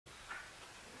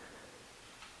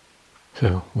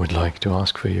So, would like to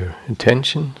ask for your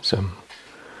attention.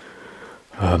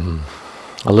 A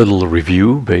little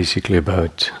review, basically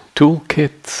about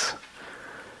toolkits,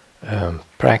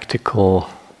 practical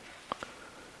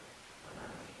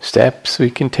steps we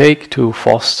can take to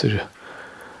foster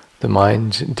the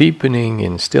mind's deepening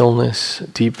in stillness,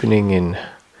 deepening in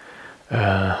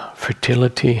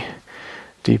fertility,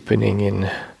 deepening in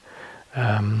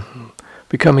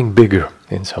becoming bigger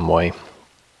in some way,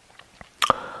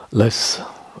 less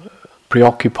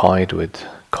preoccupied with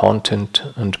content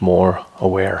and more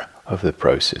aware of the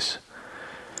process.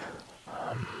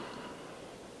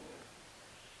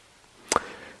 I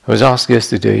was asked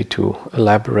yesterday to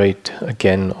elaborate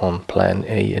again on Plan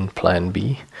A and Plan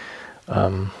B.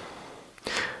 I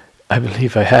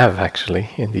believe I have actually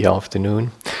in the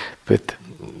afternoon, but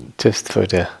just for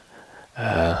the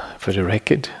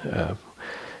record,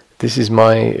 this is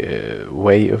my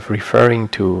way of referring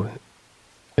to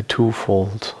a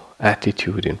twofold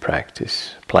attitude in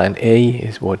practice. Plan A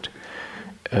is what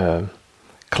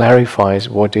clarifies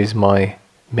what is my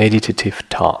meditative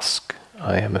task.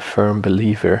 I am a firm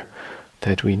believer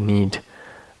that we need,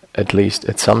 at least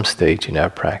at some stage in our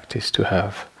practice, to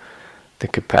have the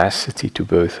capacity to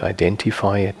both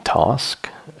identify a task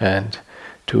and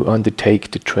to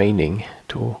undertake the training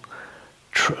to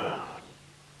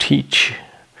teach,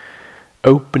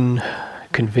 open,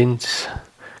 convince,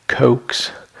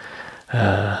 coax,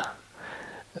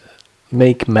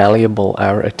 make malleable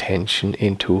our attention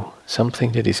into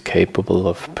something that is capable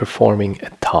of performing a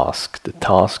task, the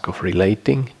task of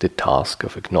relating, the task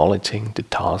of acknowledging, the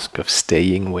task of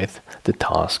staying with, the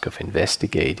task of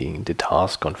investigating, the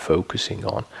task on focusing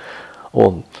on.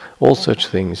 All such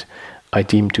things I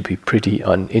deem to be pretty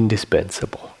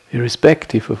indispensable,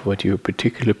 irrespective of what your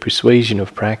particular persuasion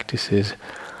of practice is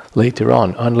later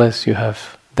on. Unless you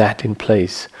have that in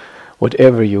place,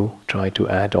 whatever you try to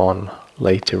add on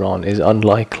later on is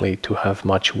unlikely to have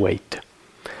much weight.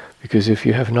 Because if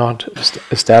you have not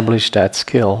established that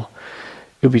skill,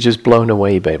 you'll be just blown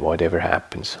away by whatever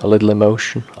happens. A little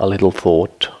emotion, a little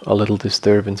thought, a little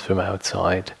disturbance from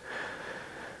outside,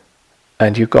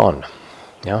 and you're gone.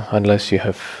 Yeah? Unless you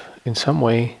have in some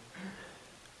way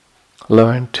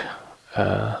learned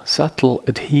subtle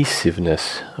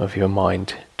adhesiveness of your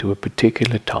mind to a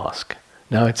particular task.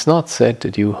 Now, it's not said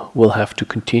that you will have to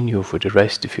continue for the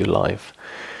rest of your life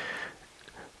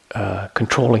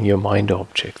controlling your mind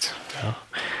objects.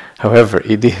 However,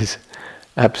 it is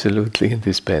absolutely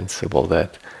indispensable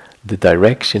that the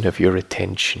direction of your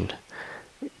attention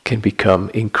can become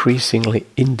increasingly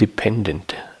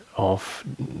independent of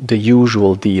the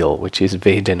usual deal, which is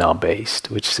Vedana-based,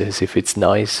 which says if it's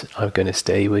nice, I'm going to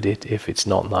stay with it. If it's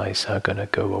not nice, I'm going to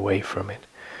go away from it.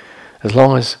 As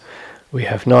long as we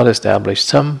have not established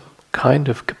some kind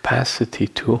of capacity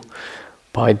to,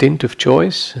 by dint of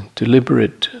choice and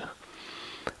deliberate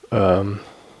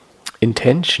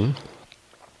intention,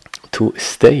 to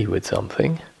stay with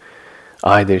something,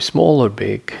 either small or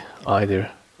big,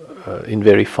 either in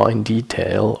very fine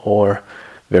detail or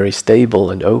very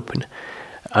stable and open,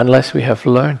 unless we have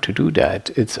learned to do that,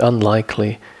 it's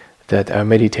unlikely that our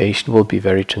meditation will be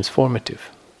very transformative.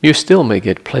 You still may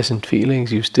get pleasant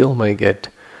feelings, you still may get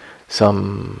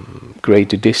some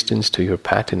greater distance to your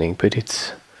patterning, but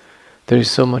there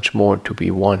is so much more to be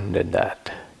won than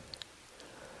that.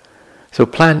 So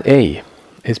Plan A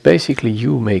is basically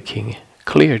you making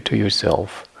clear to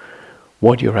yourself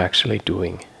what you're actually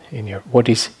doing what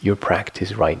is your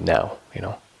practice right now,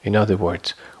 In other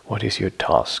words, what is your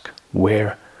task?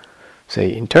 Where,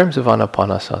 say, in terms of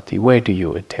Anapanasati, where do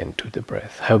you attend to the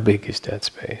breath? How big is that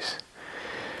space?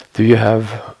 Do you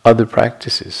have other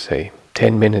practices, say,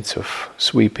 10 minutes of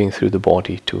sweeping through the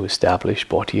body to establish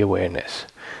body awareness,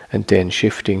 and then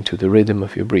shifting to the rhythm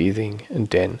of your breathing, and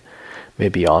then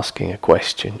maybe asking a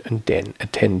question, and then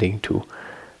attending to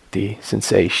the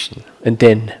sensation, and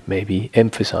then maybe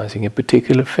emphasizing a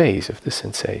particular phase of the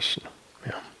sensation.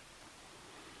 Yeah.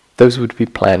 Those would be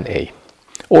Plan A.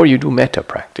 Or you do metta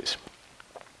practice.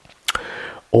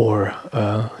 Or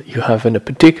you have a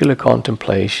particular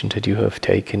contemplation that you have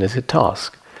taken as a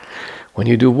task. When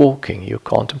you do walking, you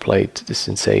contemplate the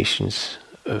sensations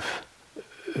of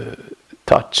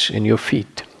touch in your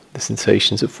feet, the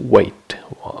sensations of weight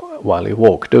while you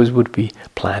walk. Those would be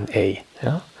Plan A.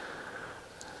 Yeah?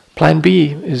 Plan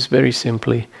B is very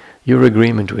simply your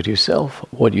agreement with yourself,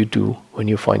 what you do when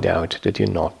you find out that you're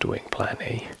not doing Plan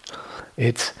A.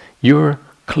 It's your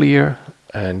clear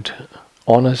and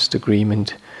honest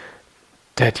agreement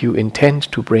that you intend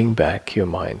to bring back your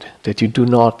mind, that you do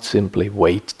not simply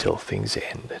wait till things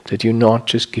end, that you're not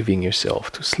just giving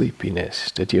yourself to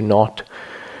sleepiness, that you're not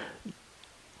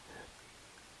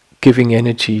giving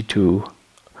energy to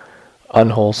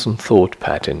unwholesome thought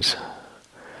patterns,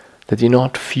 that you're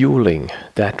not fueling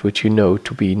that which you know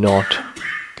to be not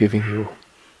giving you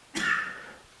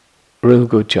real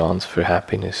good chance for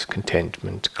happiness,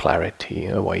 contentment, clarity,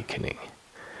 awakening.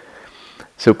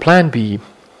 So plan B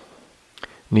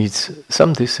needs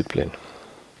some discipline.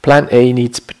 Plan A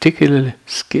needs particular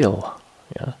skill,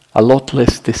 a lot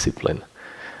less discipline,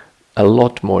 a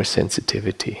lot more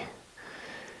sensitivity,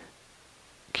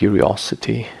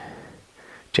 curiosity,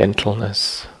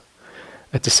 gentleness,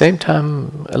 at the same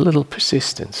time a little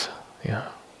persistence.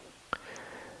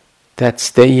 That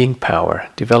staying power,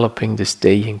 developing the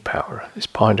staying power is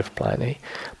part of Plan A.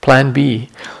 Plan B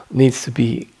needs to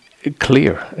be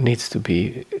clear, it needs to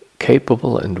be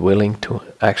capable and willing to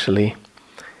actually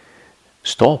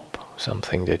stop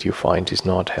something that you find is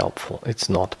not helpful. It's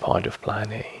not part of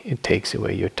Plan A. It takes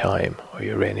away your time or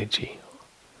your energy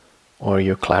or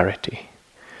your clarity.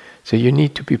 So you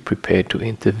need to be prepared to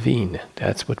intervene.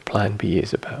 That's what Plan B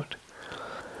is about.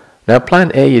 Now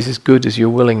Plan A is as good as your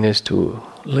willingness to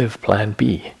live Plan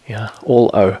B.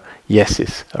 All our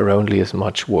yeses are only as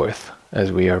much worth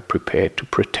as we are prepared to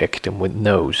protect them with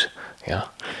no's.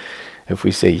 If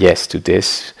we say yes to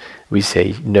this, we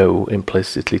say no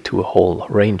implicitly to a whole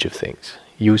range of things.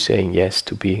 You saying yes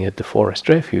to being at the forest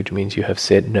refuge means you have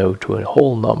said no to a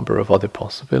whole number of other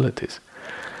possibilities.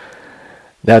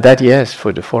 Now that yes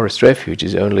for the forest refuge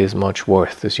is only as much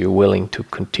worth as you're willing to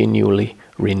continually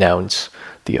renounce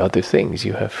the other things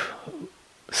you have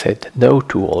said no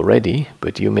to already,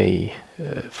 but you may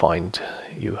find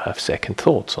you have second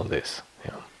thoughts on this.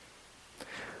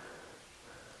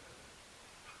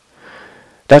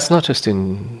 That's not just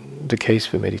in the case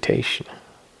for meditation.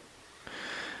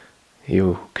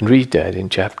 You can read that in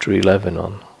chapter 11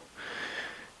 on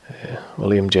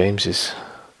William James's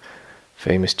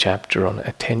famous chapter on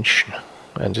attention,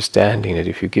 understanding that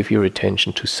if you give your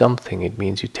attention to something, it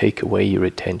means you take away your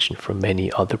attention from many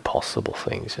other possible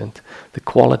things, and the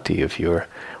quality of your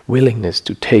willingness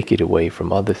to take it away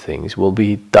from other things will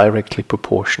be directly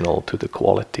proportional to the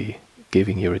quality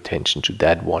giving your attention to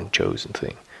that one chosen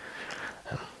thing.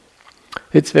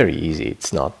 It's very easy,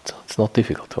 it's not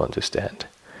difficult to understand.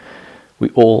 We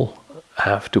all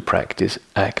have to practice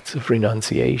acts of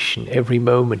renunciation every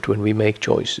moment when we make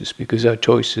choices, because our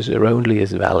choices are only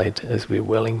as valid as we're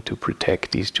willing to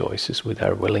protect these choices with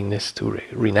our willingness to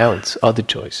renounce other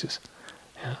choices.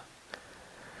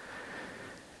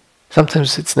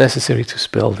 Sometimes it's necessary to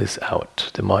spell this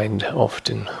out. The mind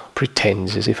often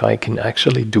pretends as if I can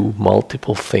actually do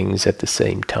multiple things at the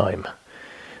same time.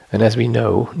 And as we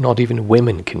know, not even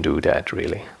women can do that,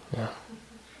 really.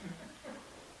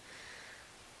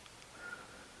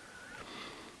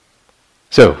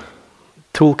 So,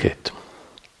 toolkit.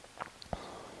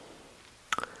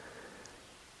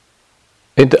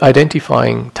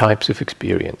 Identifying types of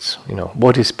experience.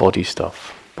 What is body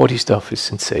stuff? Body stuff is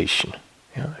sensation.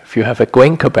 If you have a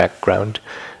Cuenca background,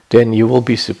 then you will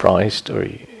be surprised, or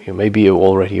you may be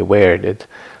already aware that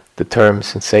the term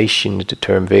sensation, the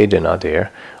term Vedana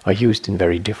there, are used in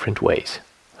very different ways.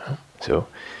 So,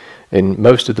 in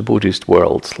most of the Buddhist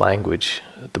world's language,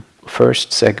 the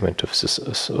first segment of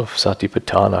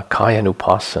Satipatthana,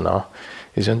 Kayanupassana,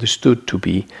 is understood to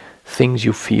be things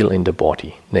you feel in the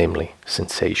body, namely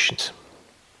sensations.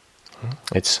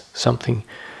 It's something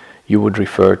you would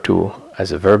refer to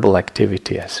as a verbal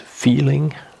activity as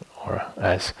feeling or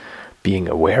as being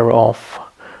aware of.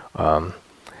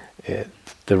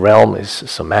 The realm is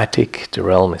somatic, the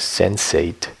realm is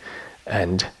sensate,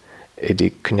 and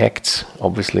it connects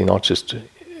obviously not just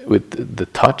with the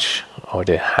touch or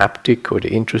the haptic or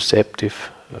the interoceptive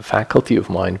faculty of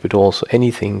mind, but also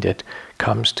anything that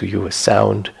comes to you as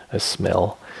sound, as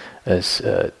smell, as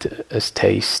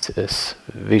taste, as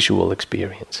visual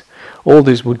experience. All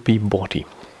this would be body.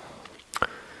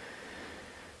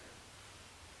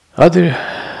 Other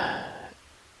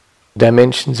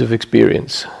dimensions of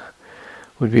experience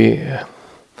would be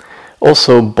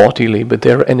also bodily, but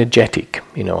they're energetic.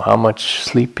 How much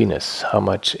sleepiness, how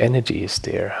much energy is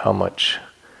there, how much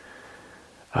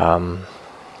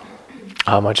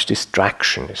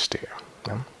distraction is there.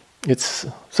 It's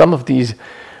some of these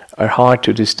are hard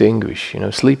to distinguish.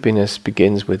 Sleepiness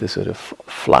begins with a sort of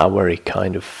flowery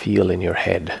kind of feel in your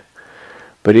head,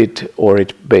 but it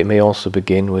may also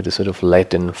begin with a sort of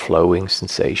leaden flowing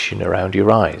sensation around your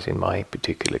eyes. In my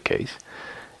particular case.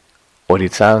 What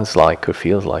it sounds like or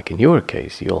feels like in your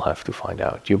case, you'll have to find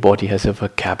out. Your body has a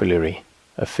vocabulary,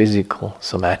 a physical,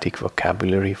 somatic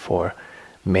vocabulary for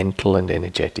mental and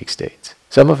energetic states.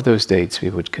 Some of those states we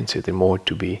would consider more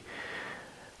to be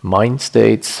mind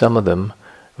states, some of them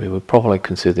we would probably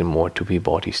consider more to be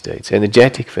body states.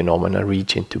 Energetic phenomena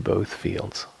reach into both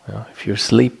fields. If you're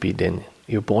sleepy, then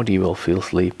your body will feel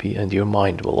sleepy and your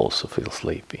mind will also feel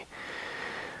sleepy.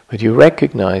 But you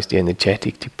recognize the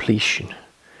energetic depletion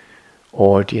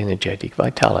or the energetic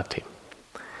vitality.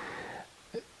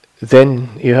 Then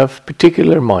you have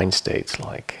particular mind states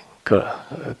like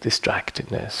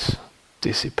distractedness,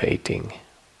 dissipating,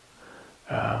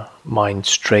 mind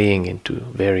straying into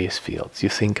various fields. You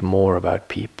think more about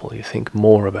people, you think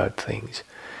more about things.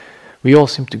 We all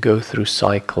seem to go through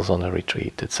cycles on a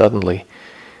retreat that suddenly,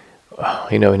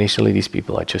 initially these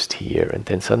people are just here, and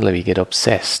then suddenly we get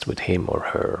obsessed with him or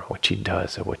her, what she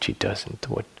does or what she doesn't,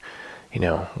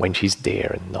 when she's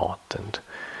there and not, and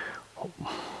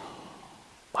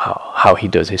how he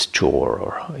does his chore,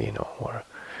 or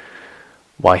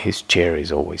why his chair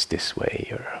is always this way,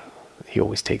 or he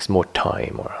always takes more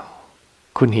time, or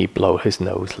couldn't he blow his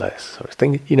nose less, or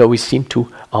things. We seem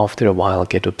to, after a while,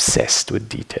 get obsessed with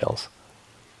details.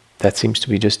 That seems to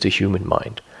be just the human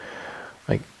mind.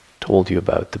 I told you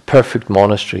about the perfect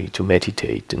monastery to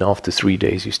meditate, and after 3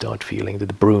 days you start feeling that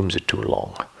the brooms are too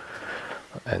long.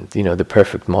 And the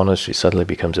perfect monastery suddenly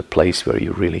becomes a place where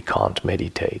you really can't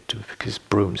meditate because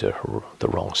brooms are the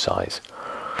wrong size.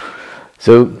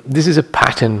 So this is a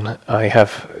pattern I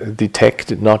have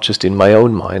detected not just in my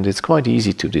own mind, it's quite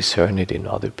easy to discern it in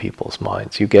other people's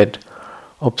minds. You get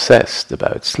obsessed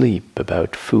about sleep,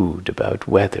 about food, about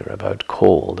weather, about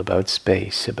cold, about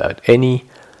space, about any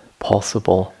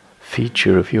possible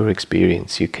feature of your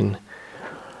experience.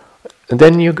 And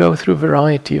then you go through a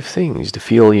variety of things. The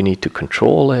feel you need to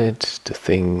control it, the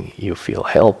thing you feel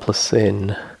helpless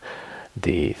in,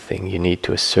 the thing you need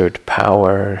to assert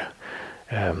power.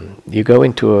 You go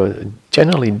into a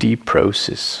generally deep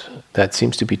process that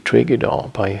seems to be triggered on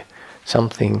by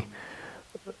something.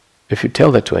 If you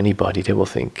tell that to anybody, they will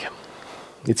think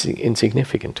it's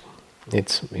insignificant.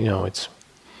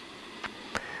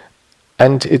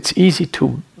 And it's easy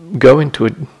to go into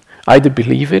it, either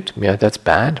believe it, yeah, that's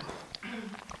bad,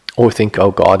 or think,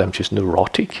 oh God, I'm just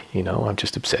neurotic, I'm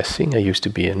just obsessing. I used to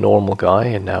be a normal guy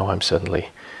and now I'm suddenly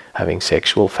having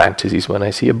sexual fantasies when I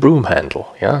see a broom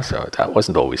handle. Yeah, so that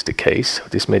wasn't always the case. So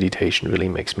this meditation really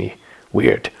makes me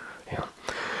weird. Yeah.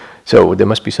 So there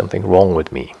must be something wrong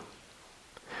with me.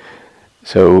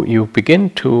 So you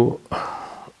begin to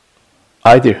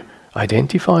either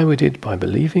identify with it by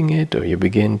believing it, or you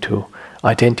begin to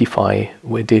identify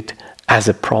with it as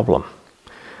a problem.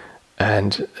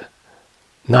 And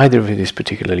neither of it is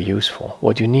particularly useful.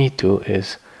 What you need to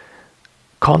is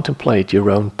contemplate your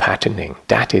own patterning.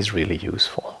 That is really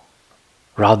useful,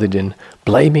 rather than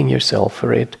blaming yourself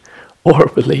for it or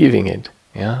believing it,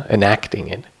 enacting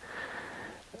it.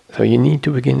 So you need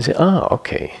to begin to say,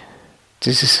 okay,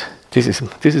 this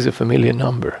is a familiar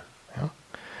number. Yeah?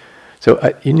 So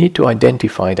you need to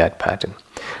identify that pattern.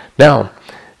 Now,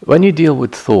 when you deal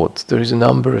with thoughts, there is a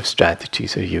number of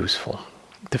strategies that are useful.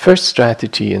 The first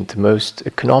strategy and the most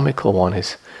economical one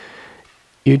is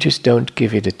you just don't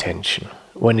give it attention.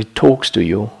 When it talks to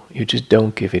you, you just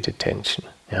don't give it attention.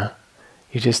 Yeah,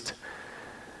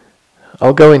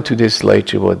 I'll go into this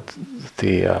later. What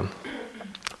the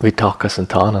Vitaka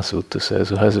Santana Sutta says,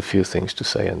 who has a few things to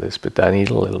say on this, but I need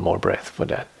a little more breath for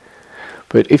that.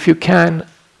 But if you can,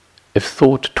 if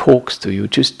thought talks to you,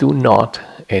 just do not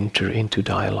enter into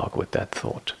dialogue with that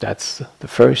thought. That's the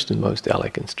first and most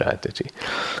elegant strategy.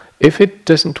 If it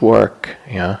doesn't work,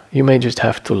 you may just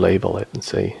have to label it and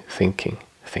say thinking.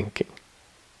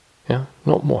 Yeah,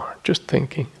 not more, just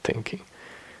thinking.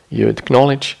 You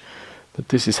acknowledge that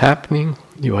this is happening,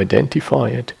 you identify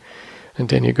it, and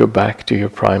then you go back to your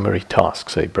primary task,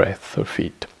 say breath or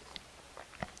feet.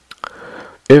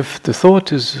 If the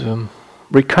thought is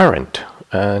recurrent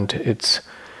and it's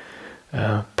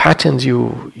patterns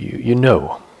you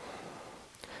know,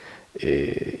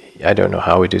 I don't know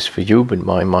how it is for you, but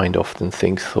my mind often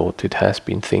thought it has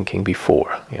been thinking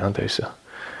before. There's a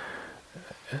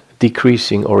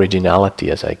decreasing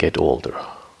originality as I get older.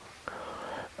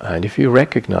 And if you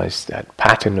recognize that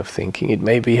pattern of thinking, it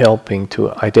may be helping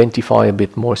to identify a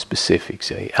bit more specific,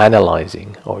 say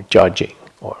analyzing or judging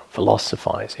or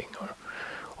philosophizing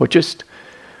or just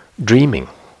dreaming.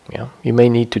 You may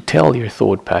need to tell your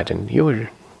thought pattern,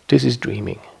 this is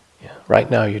dreaming. Right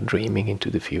now you're dreaming into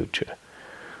the future.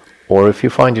 Or if you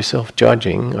find yourself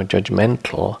judging or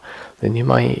judgmental, then you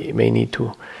may need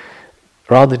to,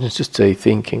 rather than just say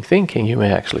thinking, you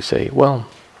may actually say, well,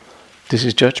 this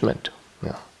is judgment.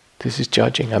 This is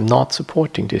judging. I'm not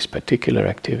supporting this particular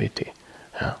activity.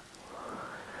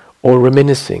 Or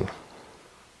reminiscing.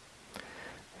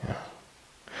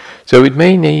 So it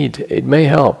may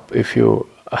help if you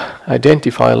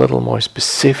identify a little more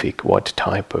specific what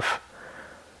type of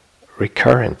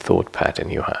recurrent thought pattern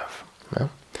you have. Yeah?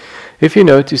 If you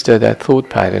notice that that thought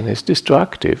pattern is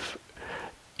destructive,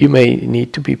 you may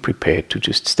need to be prepared to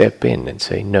just step in and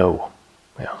say no.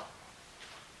 Yeah.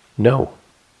 No.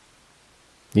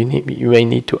 You may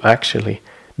need to actually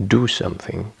do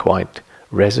something quite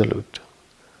resolute.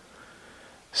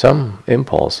 Some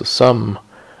impulses, some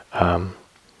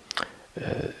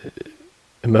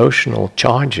emotional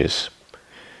charges.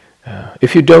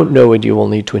 If you don't know it, you will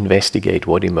need to investigate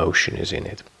what emotion is in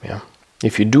it. Yeah?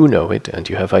 If you do know it and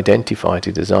you have identified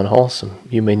it as unwholesome,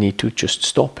 you may need to just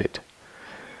stop it.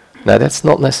 Now that's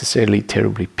not necessarily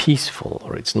terribly peaceful,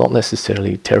 or it's not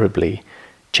necessarily terribly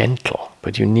gentle,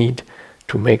 but you need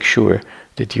to make sure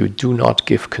that you do not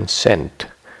give consent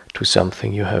to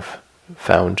something you have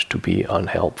found to be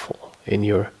unhelpful in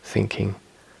your thinking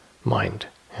mind.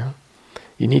 Yeah?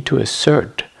 You need to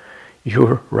assert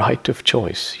your right of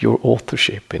choice, your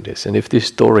authorship in this. And if this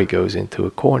story goes into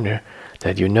a corner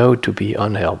that you know to be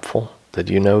unhelpful, that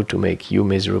you know to make you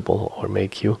miserable or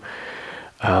make you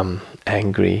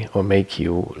angry or make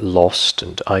you lost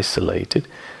and isolated,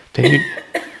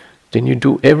 then you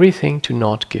do everything to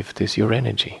not give this your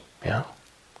energy. Yeah?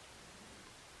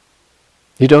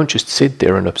 You don't just sit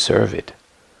there and observe it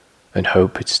and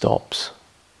hope it stops.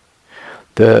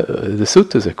 The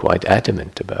suttas are quite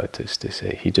adamant about this. They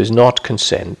say he does not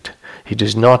consent, he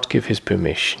does not give his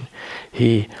permission,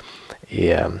 he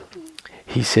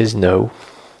says no,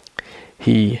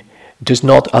 he does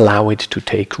not allow it to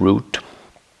take root,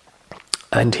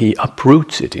 and he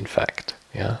uproots it, in fact.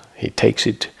 Yeah? He takes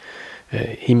it,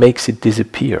 he makes it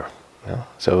disappear. Yeah?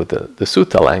 So the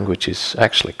sutta language is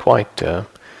actually quite,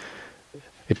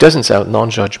 it doesn't sound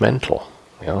non-judgmental.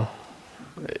 You know?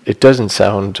 It doesn't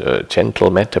sound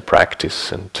gentle metta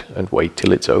practice and wait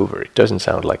till it's over. It doesn't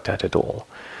sound like that at all.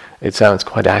 It sounds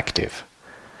quite active.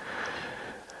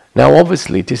 Now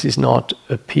obviously this is not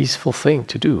a peaceful thing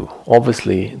to do.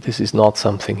 Obviously this is not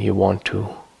something you want to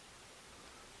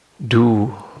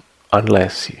do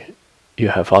unless you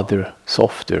have other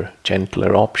softer,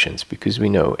 gentler options, because we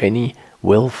know any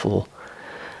willful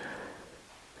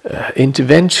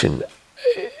intervention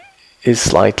is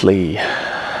slightly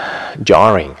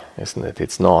jarring, isn't it?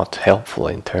 It's not helpful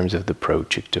in terms of the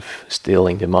project of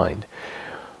stilling the mind.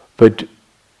 But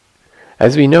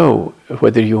as we know,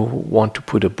 whether you want to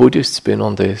put a Buddhist spin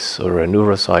on this or a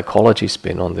neuropsychology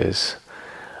spin on this,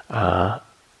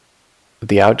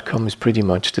 the outcome is pretty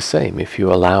much the same. If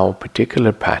you allow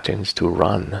particular patterns to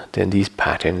run, then these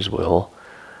patterns will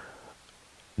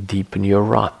deepen your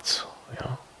ruts. You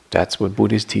know? That's what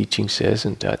Buddhist teaching says,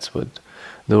 and that's what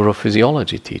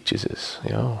neurophysiology teaches us.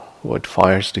 You know? What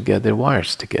fires together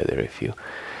wires together. If you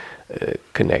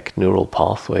connect neural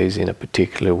pathways in a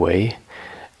particular way,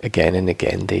 again and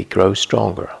again they grow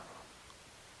stronger.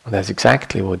 And that's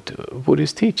exactly what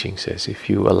Buddhist teaching says. If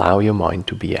you allow your mind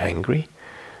to be angry,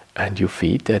 and you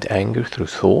feed that anger through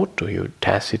thought, or your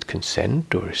tacit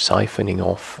consent, or siphoning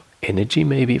off energy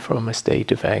maybe from a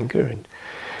state of anger,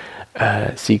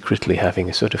 and secretly having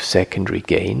a sort of secondary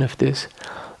gain of this,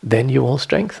 then you will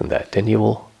strengthen that. Then you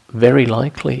will very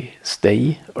likely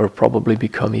stay or probably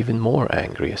become even more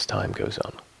angry as time goes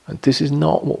on. And this is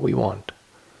not what we want.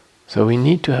 So we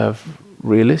need to have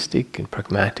realistic and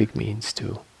pragmatic means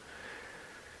to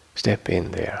step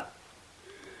in there.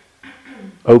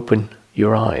 Open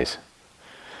your eyes.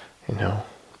 You know,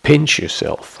 pinch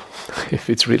yourself if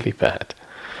it's really bad.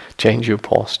 Change your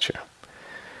posture.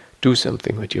 Do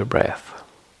something with your breath.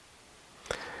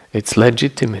 It's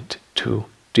legitimate to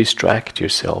distract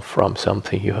yourself from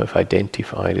something you have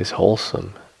identified as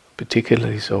wholesome,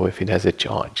 particularly so if it has a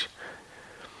charge.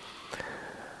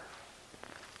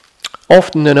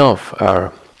 Often enough,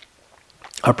 our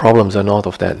problems are not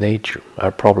of that nature.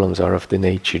 Our problems are of the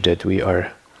nature that we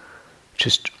are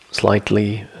just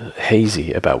slightly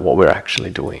hazy about what we're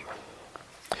actually doing.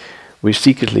 We're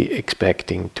secretly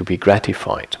expecting to be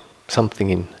gratified, something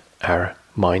in our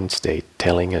mind state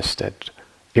telling us that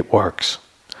it works.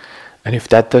 And if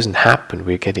that doesn't happen,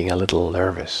 we're getting a little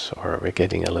nervous, or we're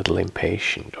getting a little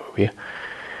impatient, or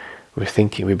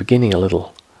we're beginning a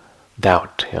little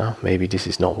doubt. Yeah? Maybe this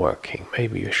is not working.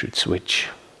 Maybe you should switch.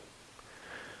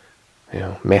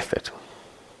 Method,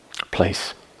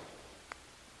 place,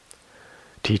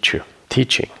 teacher,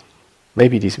 teaching.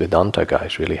 Maybe these Vedanta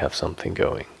guys really have something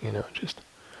going. Just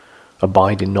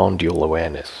abide in non-dual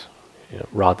awareness,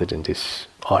 rather than this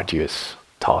arduous,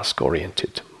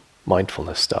 task-oriented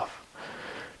mindfulness stuff.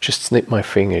 Just snip my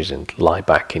fingers and lie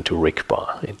back into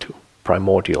Rikpa, into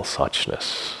primordial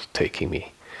suchness,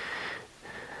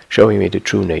 showing me the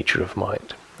true nature of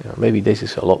mind. Maybe this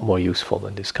is a lot more useful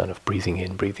than this kind of breathing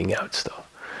in, breathing out stuff.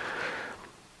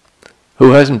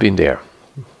 Who hasn't been there?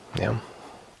 Yeah.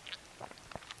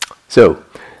 So,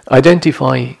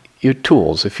 identify your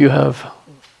tools. If you have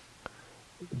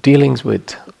dealings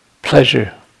with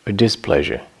pleasure or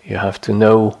displeasure, you have to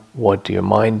know what your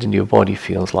mind and your body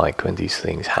feels like when these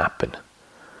things happen.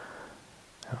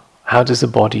 How does the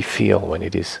body feel when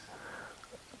it is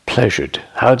pleasured?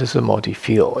 How does the body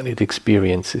feel when it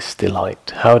experiences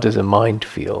delight? How does the mind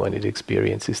feel when it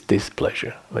experiences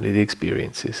displeasure, when it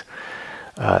experiences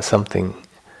something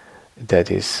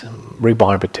that is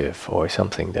rebarbative or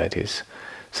something that is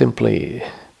simply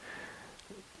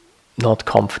not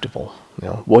comfortable?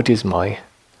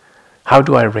 How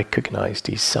do I recognize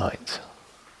these signs?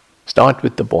 Start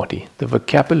with the body. The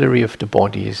vocabulary of the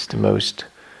body is the most,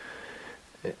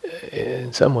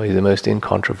 in some ways, the most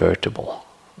incontrovertible.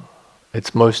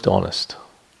 It's most honest.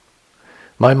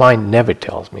 My mind never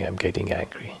tells me I'm getting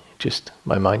angry. Just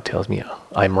my mind tells me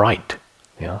I'm right.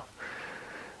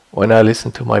 When I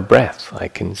listen to my breath, I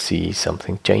can see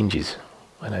something changes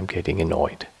when I'm getting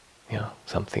annoyed.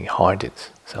 Something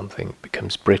hardens, something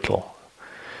becomes brittle.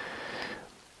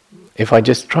 If I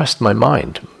just trust my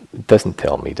mind, it doesn't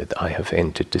tell me that I have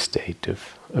entered the state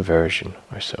of aversion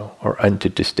or so, or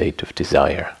entered the state of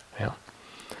desire.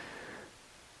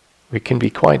 We can be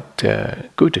quite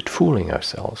good at fooling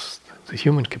ourselves. The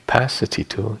human capacity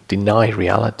to deny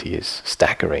reality is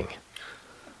staggering.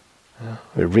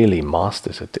 We're really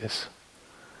masters at this.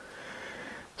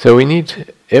 So we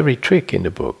need every trick in the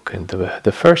book, and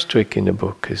the first trick in the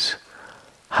book is,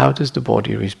 how does the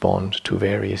body respond to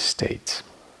various states?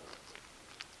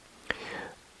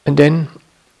 And then,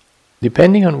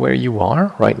 depending on where you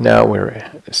are, right now we're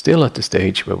still at the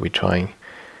stage where we're trying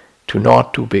to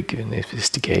not do big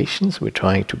investigations. We're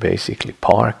trying to basically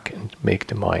park and make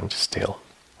the mind still.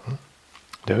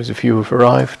 Those of you who've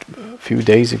arrived a few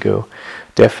days ago,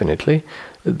 definitely.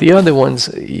 The other ones,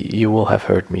 you will have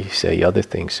heard me say other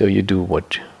things, so you do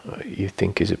what you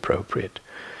think is appropriate.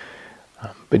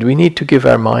 But we need to give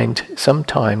our mind some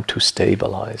time to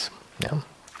stabilize.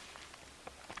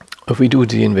 If we do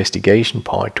the investigation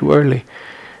part too early,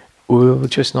 we will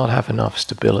just not have enough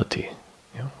stability.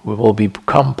 We will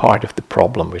become part of the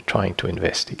problem we're trying to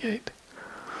investigate.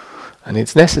 And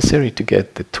it's necessary to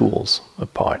get the tools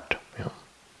apart.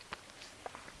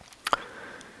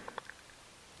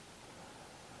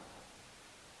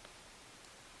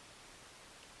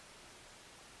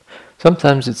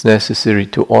 Sometimes it's necessary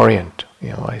to orient.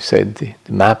 I said the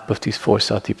map of these four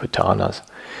satipatthanas.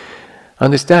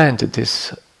 Understand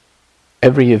that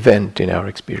every event in our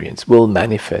experience will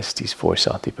manifest these four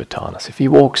satipatthanas. If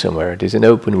you walk somewhere, there's an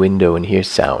open window and hear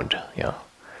sound.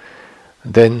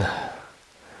 Then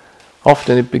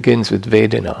often it begins with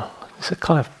Vedana. There's a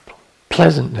kind of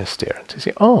pleasantness there to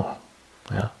say,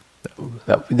 the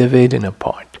Vedana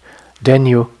part. Then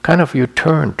you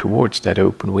turn towards that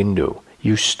open window.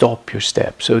 You stop your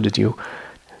step so that you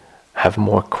have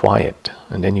more quiet,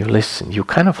 and then you listen. You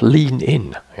kind of lean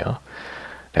in.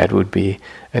 That would be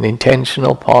an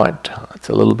intentional part. It's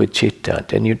a little bit chitta.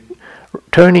 Then you're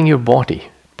turning your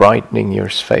body, brightening your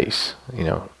face.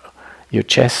 Your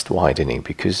chest widening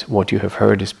because what you have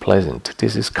heard is pleasant.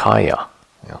 This is kaya.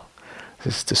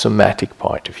 This is the somatic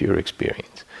part of your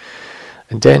experience.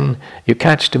 And then you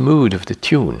catch the mood of the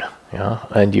tune,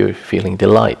 and you're feeling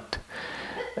delight.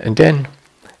 And then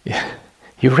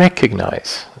you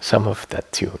recognize some of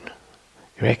that tune.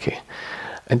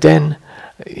 And then,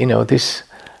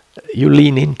 you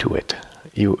lean into it.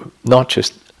 You not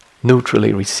just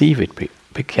neutrally receive it, but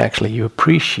actually you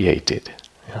appreciate it.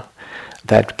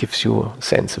 That gives you a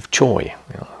sense of joy.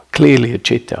 Clearly a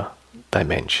chitta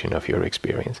dimension of your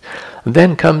experience. And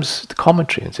then comes the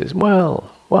commentary and says, wow,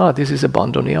 this is a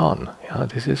bandoneon.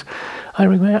 I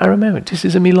remember, this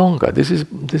is a milonga. This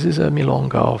is a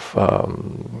milonga of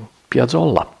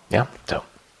Piazzolla. So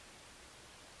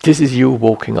this is you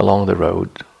walking along the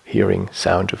road, hearing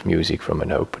sound of music from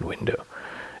an open window.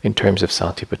 In terms of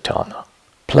satipatthana,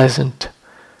 pleasant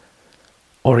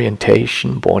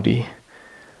orientation, body.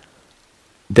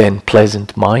 Then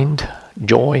pleasant mind,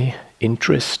 joy,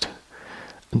 interest.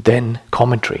 Then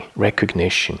commentary,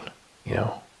 recognition.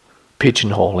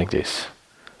 Pigeonholing this.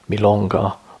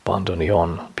 Milonga,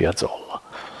 bandoneon, Piazzolla.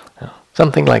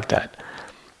 Something like that.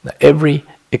 Now, every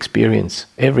experience,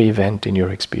 every event in your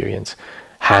experience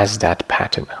has that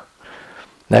pattern.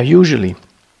 Now usually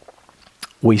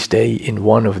we stay in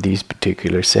one of these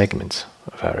particular segments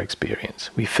of our experience.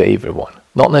 We favor one,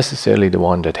 not necessarily the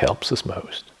one that helps us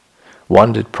most.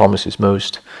 One that promises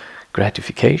most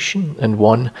gratification and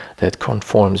one that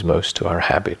conforms most to our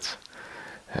habits.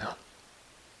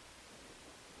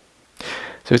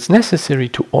 So it's necessary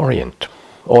to orient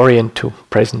to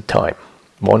present time.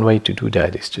 One way to do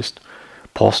that is just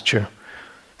posture,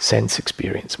 sense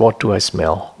experience. What do I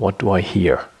smell? What do I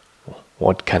hear?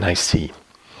 What can I see?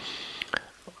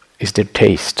 Is there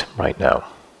taste right now?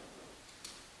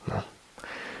 No.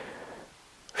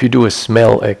 If you do a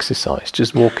smell exercise,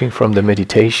 just walking from the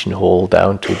meditation hall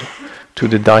down to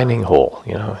the dining hall,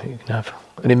 you can have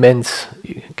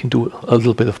you can do a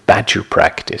little bit of badger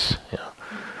practice.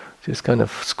 Just kind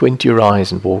of squint your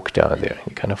eyes and walk down there.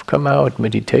 You kind of come out,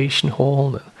 meditation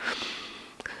hall, and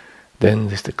then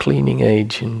there's the cleaning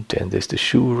agent, then there's the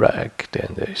shoe rack,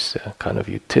 then there's a kind of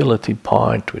utility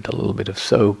part with a little bit of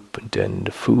soap, and then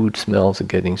the food smells are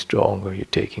getting stronger, you're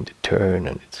taking the turn,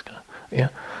 and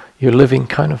you're living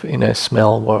kind of in a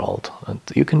smell world. And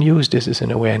you can use this as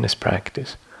an awareness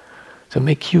practice. So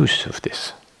make use of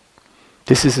this.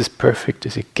 This is as perfect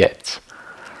as it gets.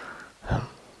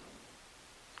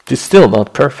 It's still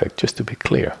not perfect, just to be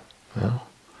clear.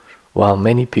 While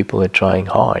many people are trying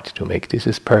hard to make this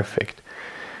as perfect,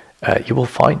 you will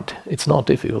find it's not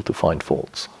difficult to find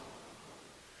faults.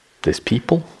 There's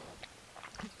people.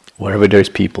 Wherever there's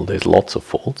people, there's lots of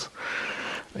faults.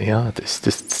 There's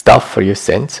just stuff for your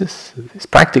senses. There's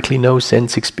practically no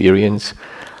sense experience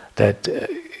that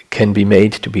can be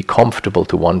made to be comfortable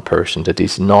to one person that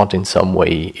is not in some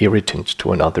way irritant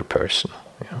to another person.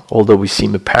 Although we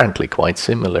seem apparently quite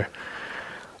similar,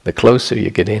 the closer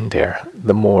you get in there,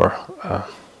 the more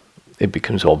it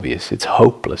becomes obvious. It's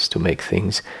hopeless to make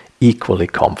things equally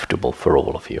comfortable for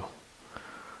all of you.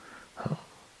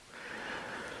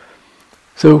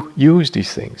 So use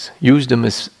these things. Use them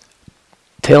as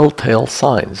telltale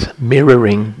signs,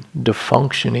 mirroring the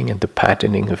functioning and the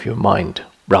patterning of your mind,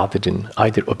 rather than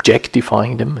either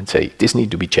objectifying them and say, this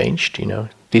needs to be changed,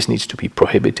 this needs to be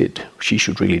prohibited, she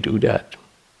should really do that,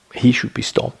 he should be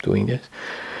stopped doing this,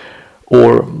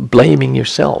 or blaming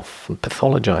yourself and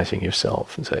pathologizing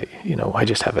yourself and say, I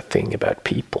just have a thing about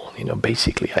people,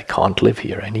 basically I can't live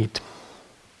here, I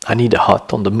need a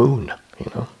hut on the moon,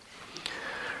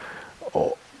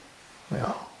 Oh,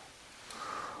 yeah.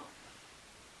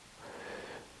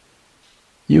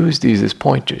 Use these as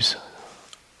pointers.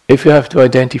 If you have to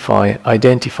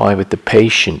identify with the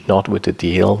patient, not with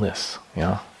the illness.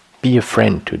 Be a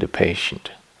friend to the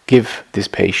patient. Give this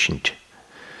patient,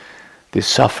 this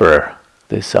sufferer,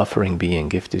 this suffering being,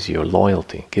 give this your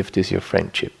loyalty, give this your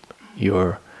friendship,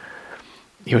 your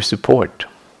support,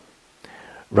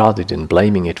 rather than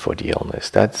blaming it for the illness.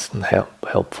 That's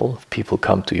helpful. If people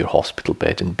come to your hospital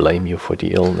bed and blame you for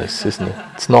the illness, isn't it?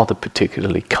 It's not a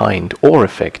particularly kind or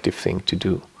effective thing to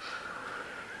do.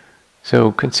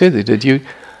 So consider that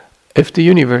if the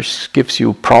universe gives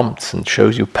you prompts and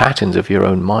shows you patterns of your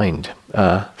own mind,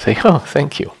 say,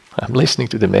 thank you, I'm listening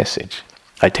to the message.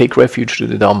 I take refuge to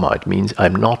the Dhamma. It means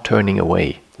I'm not turning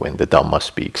away when the Dhamma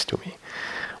speaks to me.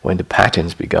 When the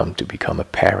patterns begin to become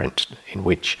apparent in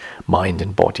which mind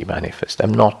and body manifest,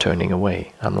 I'm not turning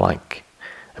away.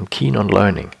 I'm keen on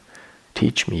learning.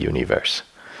 Teach me, universe.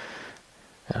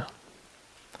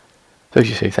 So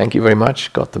you say, thank you very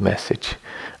much, got the message.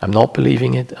 I'm not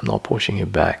believing it, I'm not pushing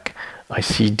it back. I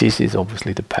see this is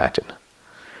obviously the pattern.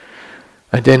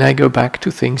 And then I go back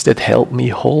to things that help me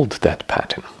hold that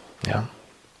pattern.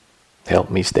 Help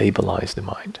me stabilize the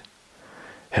mind.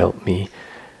 Help me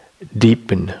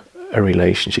deepen a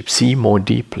relationship, see more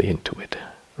deeply into it,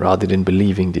 rather than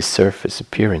believing this surface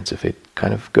appearance of it.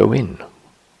 Kind of go in.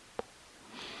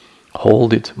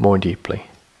 Hold it more deeply.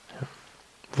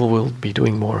 We'll be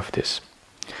doing more of this.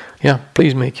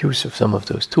 Please make use of some of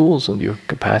those tools and your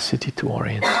capacity to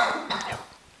orient.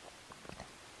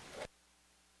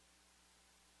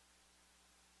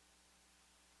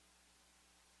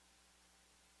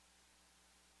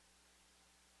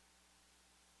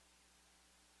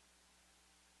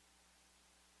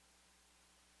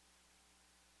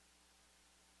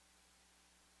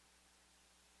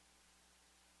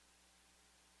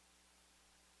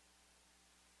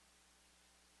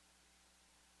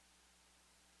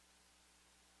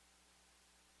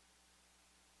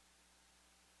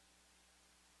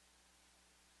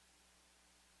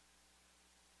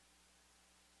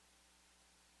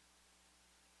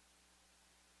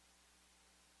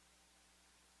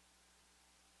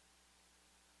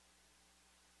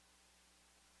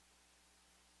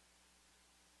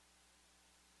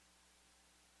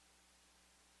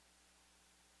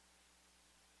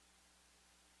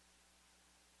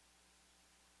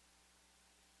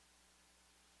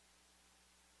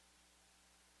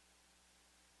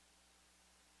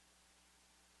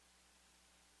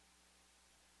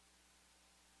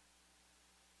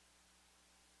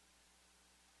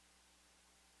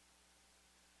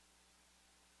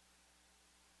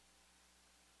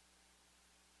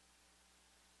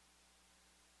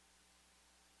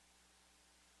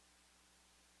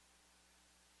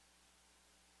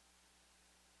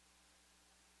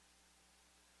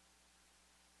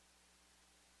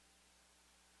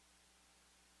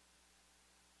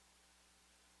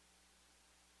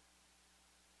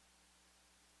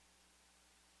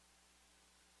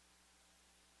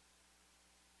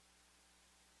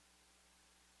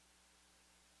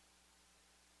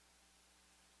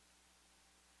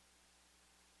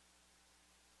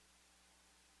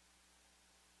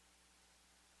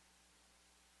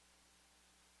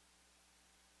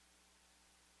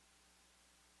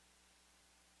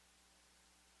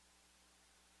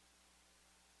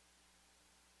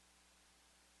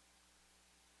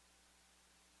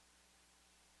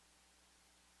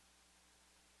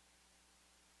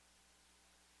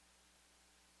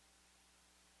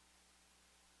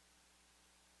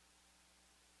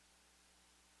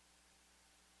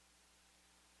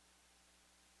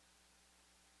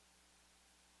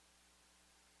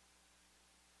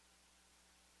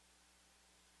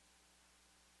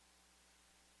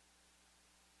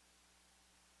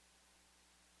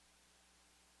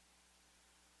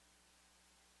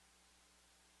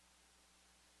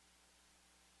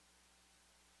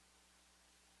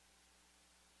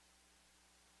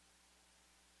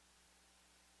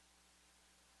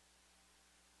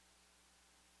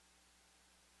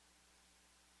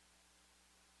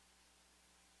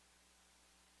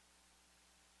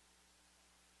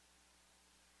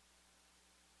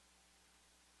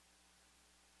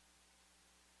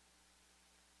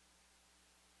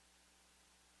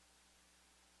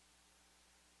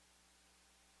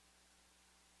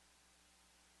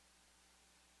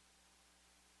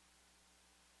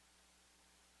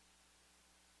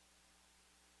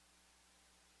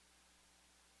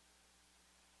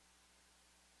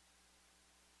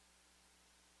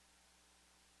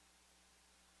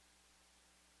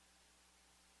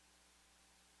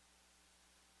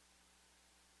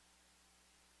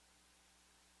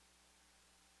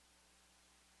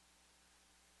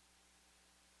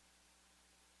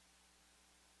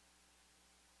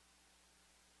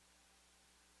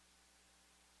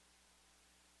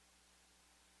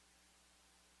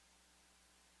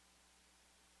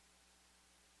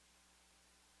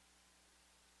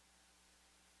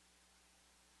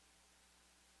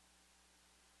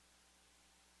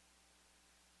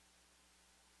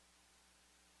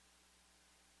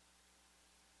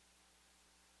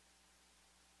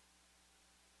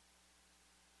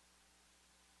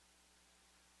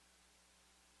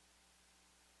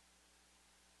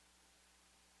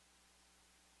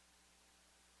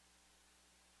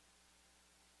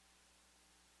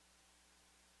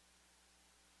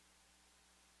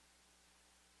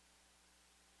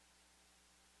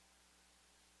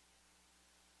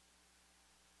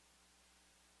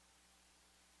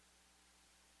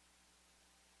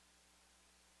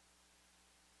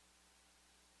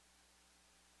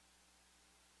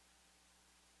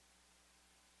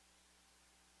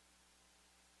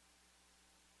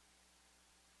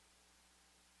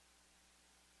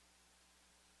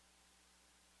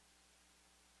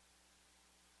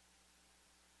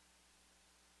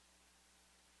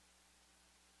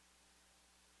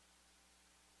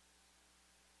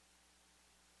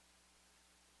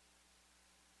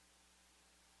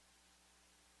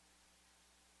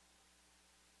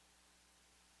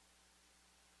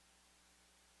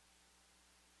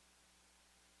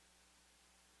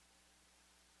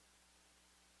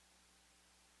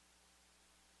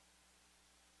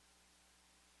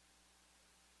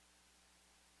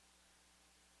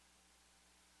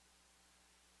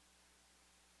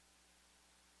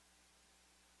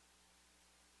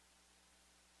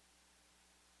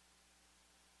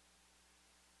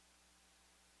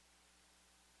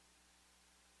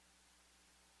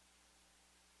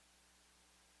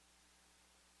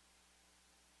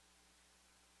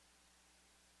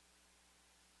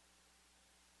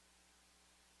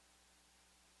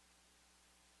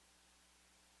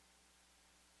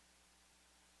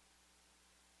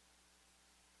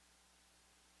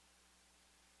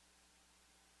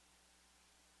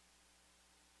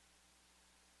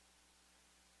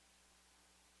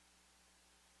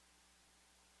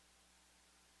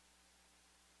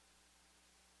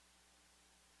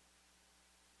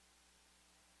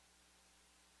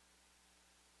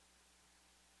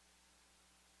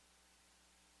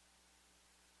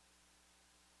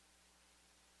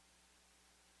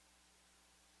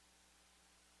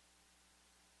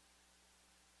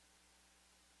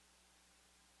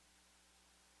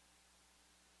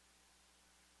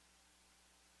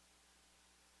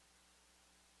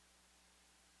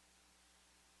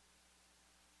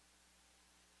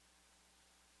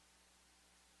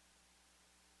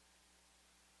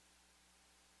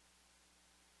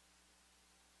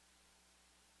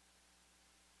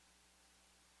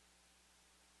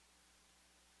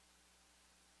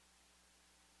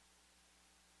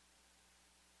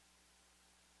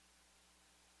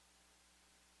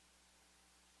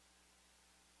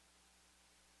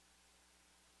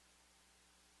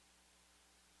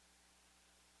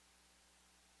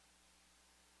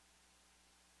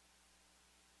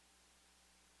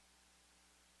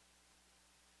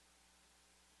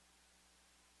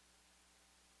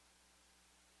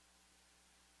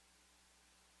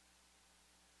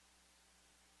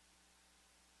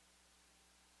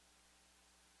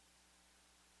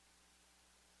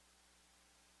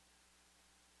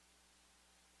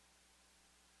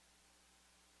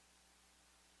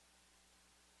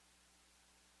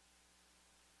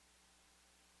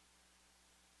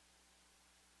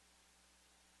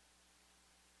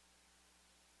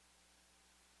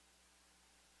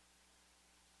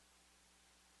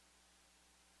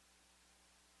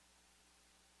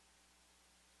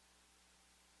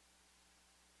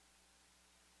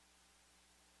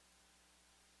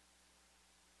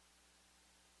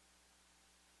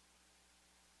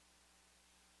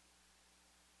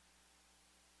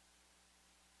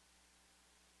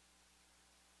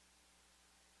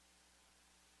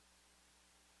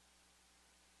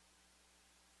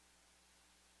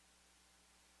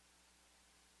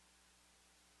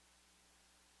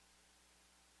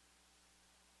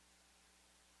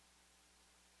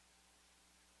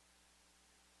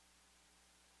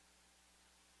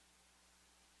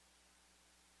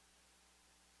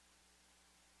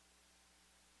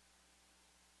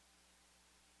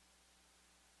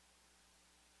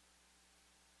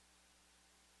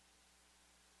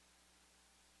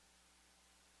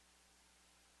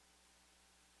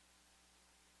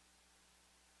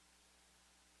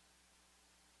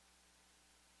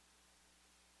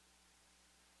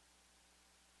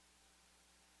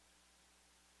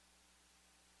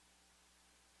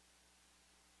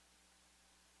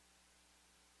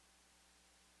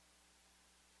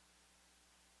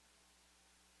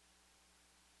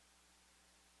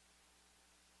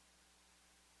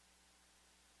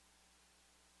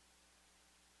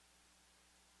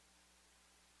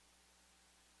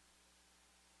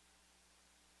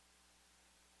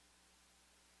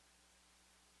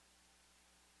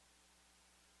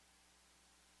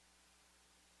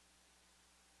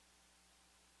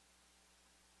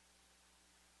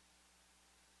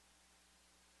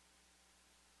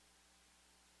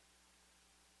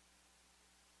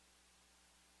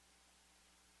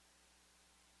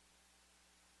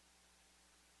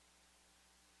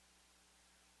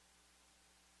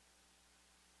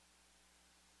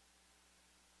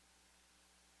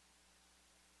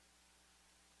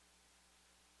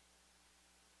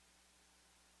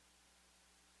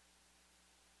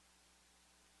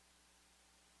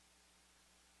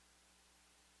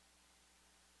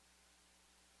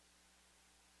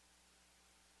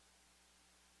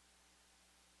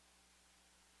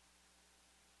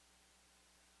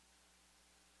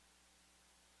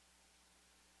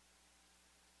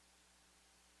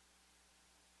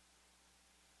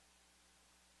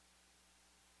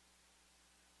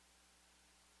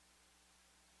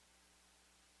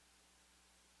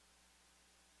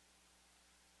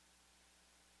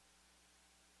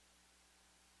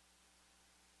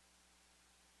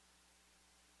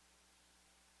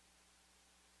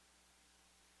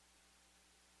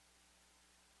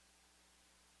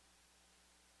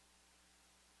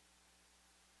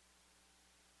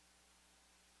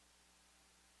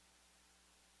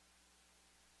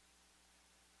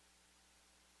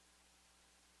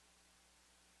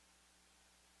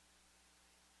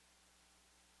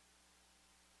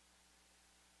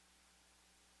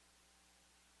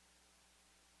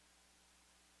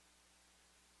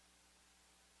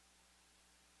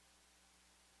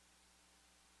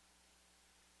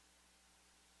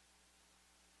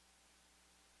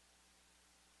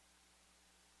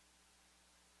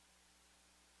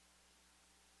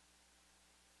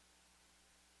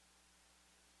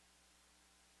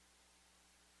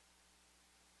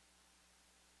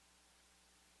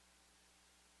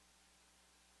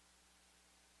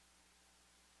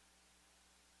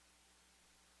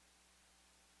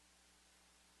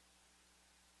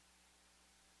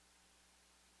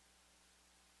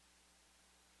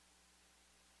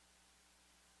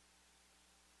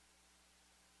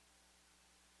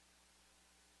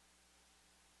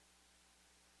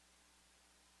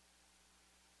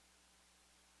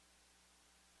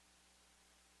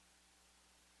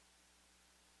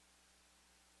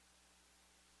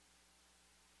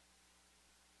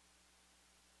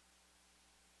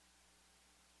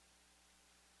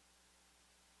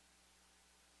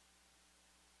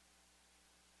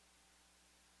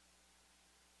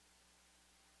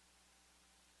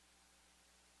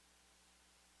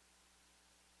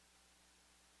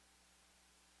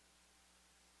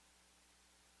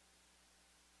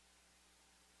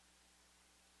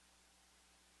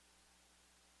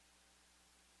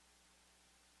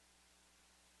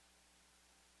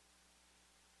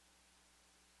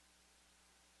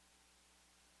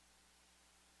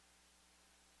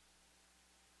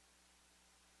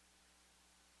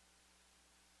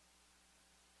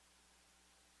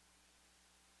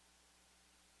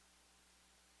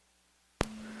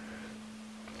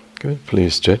 Good.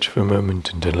 Please stretch for a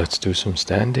moment and then let's do some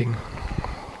standing.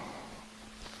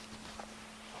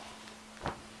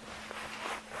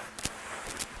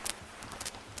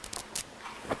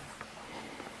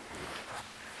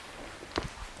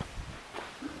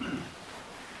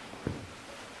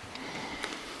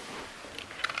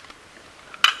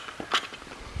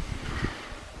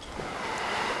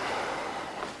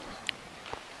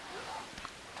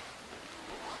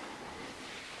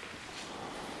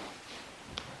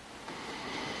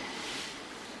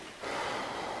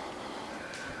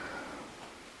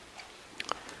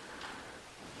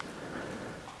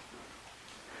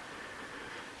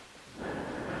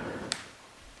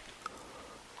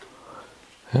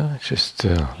 Yeah, just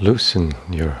loosen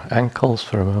your ankles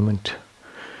for a moment.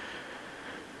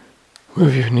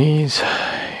 Move your knees,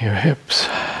 your hips,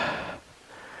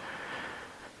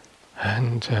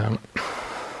 and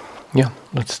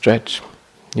let's stretch.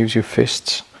 Use your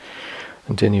fists,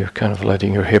 and then you're kind of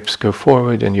letting your hips go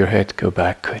forward and your head go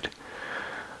backward.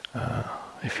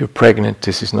 If you're pregnant,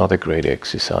 this is not a great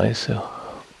exercise, so.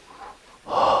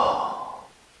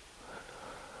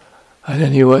 And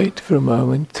then you wait for a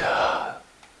moment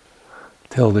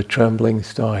till the trembling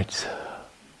starts.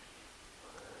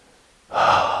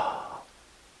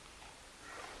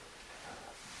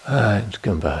 And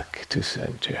come back to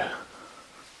center.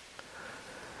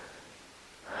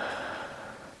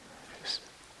 Just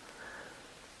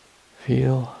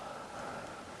feel.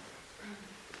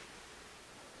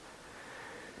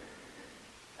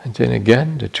 And then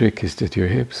again, the trick is that your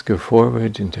hips go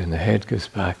forward and then the head goes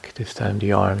back. This time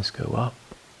the arms go up.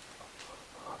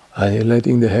 And you're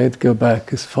letting the head go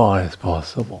back as far as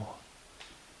possible.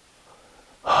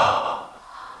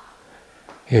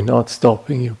 You're not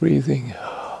stopping your breathing.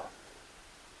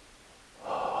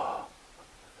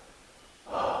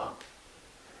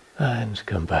 And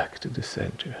come back to the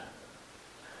center.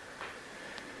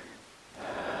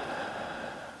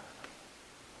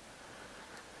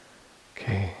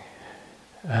 Okay.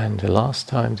 And the last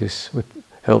time, this with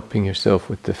helping yourself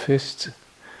with the fists,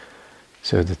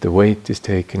 so that the weight is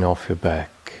taken off your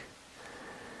back.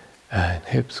 And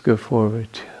hips go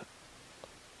forward,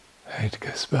 head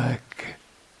goes back,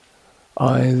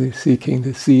 eyes are seeking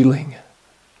the ceiling.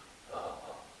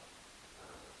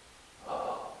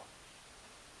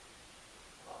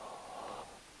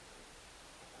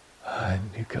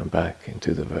 And you come back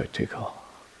into the vertical.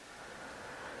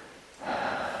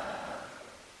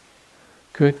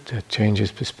 Good, that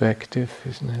changes perspective,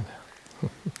 isn't it?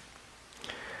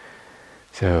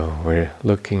 So we're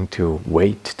looking to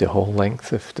weight the whole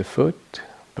length of the foot,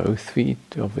 both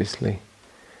feet obviously.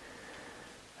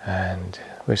 And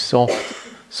we're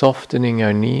softening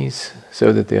our knees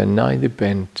so that they are neither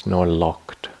bent nor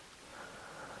locked.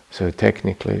 So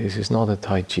technically this is not a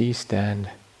Tai Chi stand.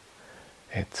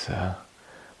 It's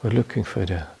we're looking for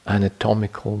the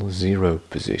anatomical zero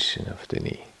position of the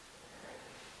knee.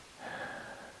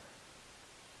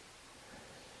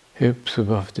 Hips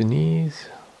above the knees,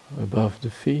 above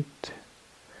the feet,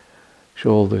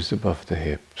 shoulders above the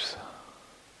hips.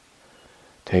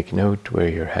 Take note where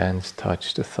your hands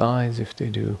touch the thighs, if they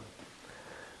do,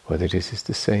 whether this is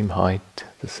the same height,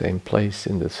 the same place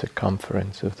in the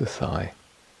circumference of the thigh.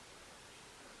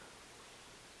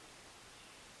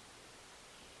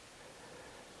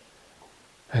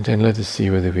 And then let us see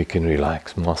whether we can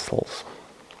relax muscles.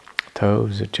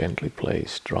 Toes are gently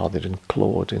placed rather than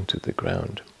clawed into the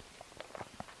ground.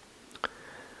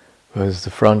 Whereas the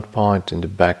front part and the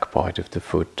back part of the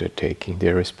foot are taking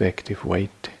their respective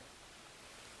weight.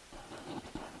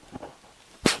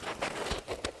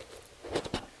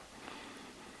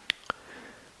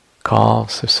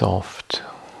 Calves are soft.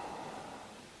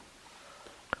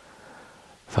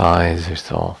 Thighs are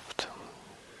soft.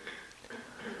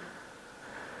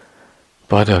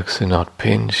 Buttocks are not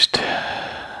pinched.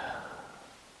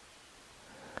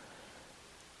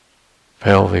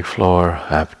 Pelvic floor,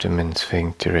 abdomen,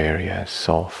 sphincter area is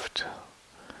soft,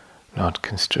 not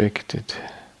constricted.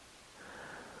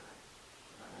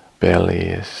 Belly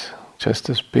is just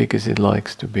as big as it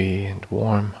likes to be and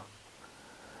warm.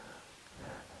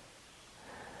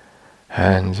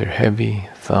 Hands are heavy,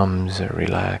 thumbs are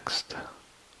relaxed.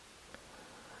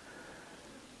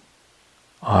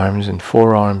 Arms and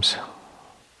forearms,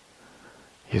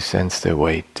 you sense their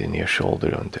weight in your shoulder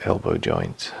and elbow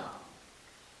joints.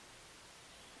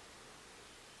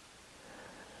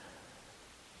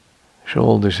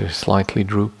 Shoulders are slightly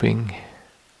drooping,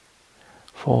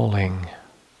 falling.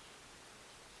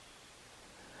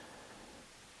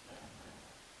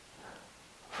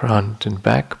 Front and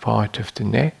back part of the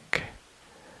neck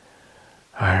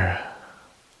are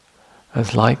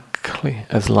as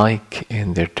like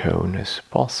in their tone as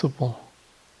possible.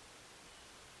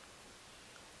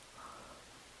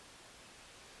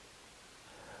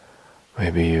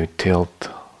 Maybe you tilt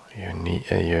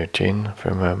your chin for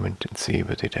a moment and see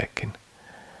whether that can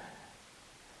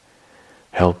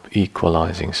help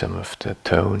equalizing some of the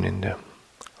tone in the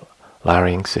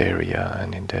larynx area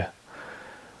and in the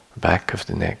back of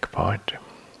the neck part.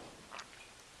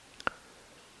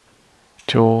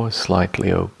 Jaw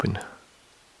slightly open.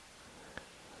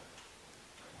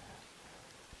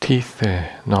 Teeth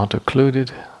not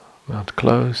occluded, not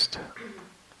closed.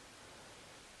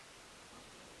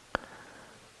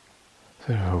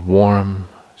 There are warm,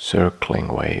 circling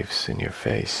waves in your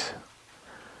face,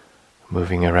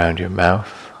 moving around your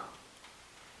mouth,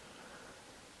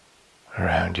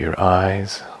 around your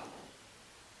eyes.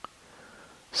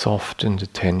 Soften the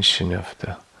tension of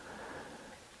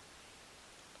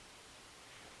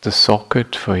the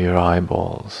socket for your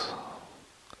eyeballs.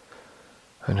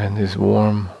 And then these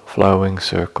warm, flowing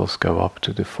circles go up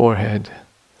to the forehead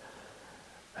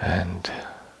and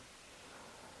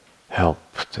help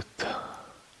that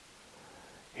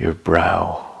your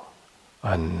brow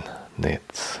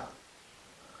unknits.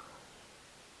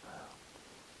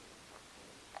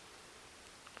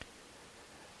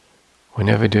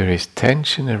 Whenever there is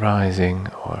tension arising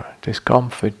or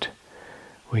discomfort,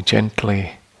 we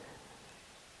gently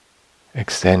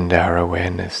extend our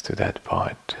awareness to that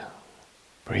part.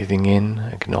 Breathing in,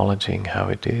 acknowledging how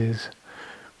it is.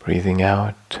 Breathing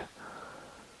out,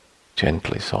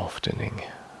 gently softening.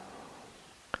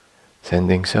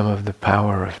 Sending some of the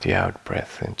power of the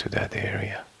out-breath into that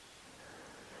area.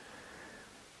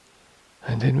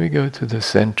 And then we go to the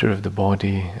center of the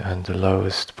body and the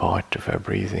lowest part of our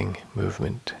breathing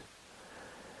movement.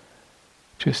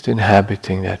 Just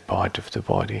inhabiting that part of the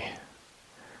body.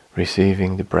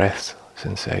 Receiving the breath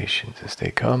sensations as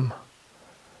they come.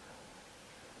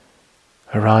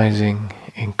 Arising,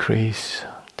 increase,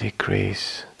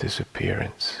 decrease,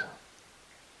 disappearance.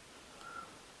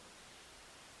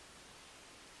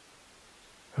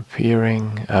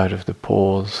 Appearing out of the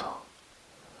pause,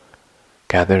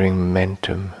 gathering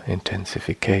momentum,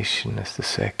 intensification as the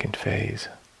second phase.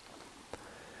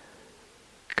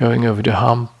 Going over the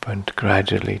hump and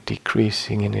gradually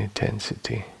decreasing in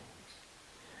intensity.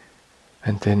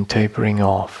 And then tapering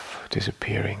off,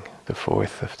 disappearing, the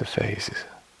fourth of the phases.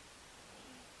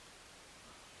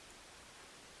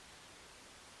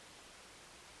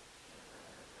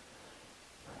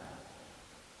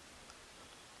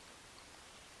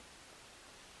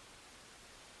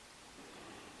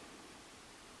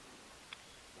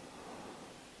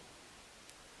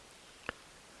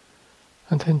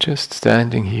 And then just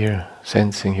standing here,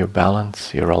 sensing your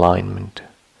balance, your alignment,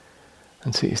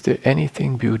 and see, is there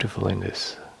anything beautiful in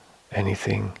this?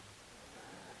 Anything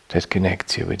that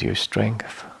connects you with your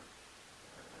strength,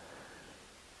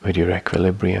 with your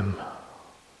equilibrium?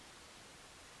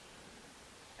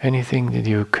 Anything that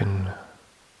you can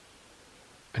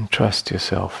entrust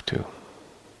yourself to?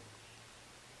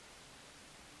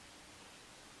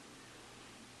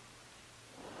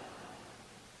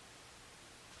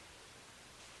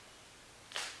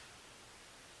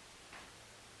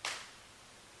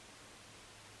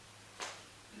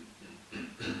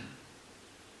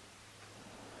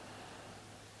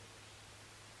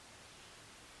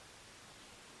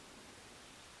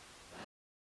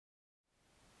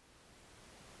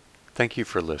 Thank you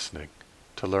for listening.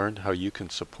 To learn how you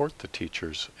can support the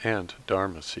teachers and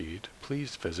Dharma Seed,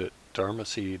 please visit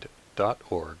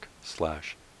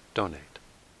dharmaseed.org/donate.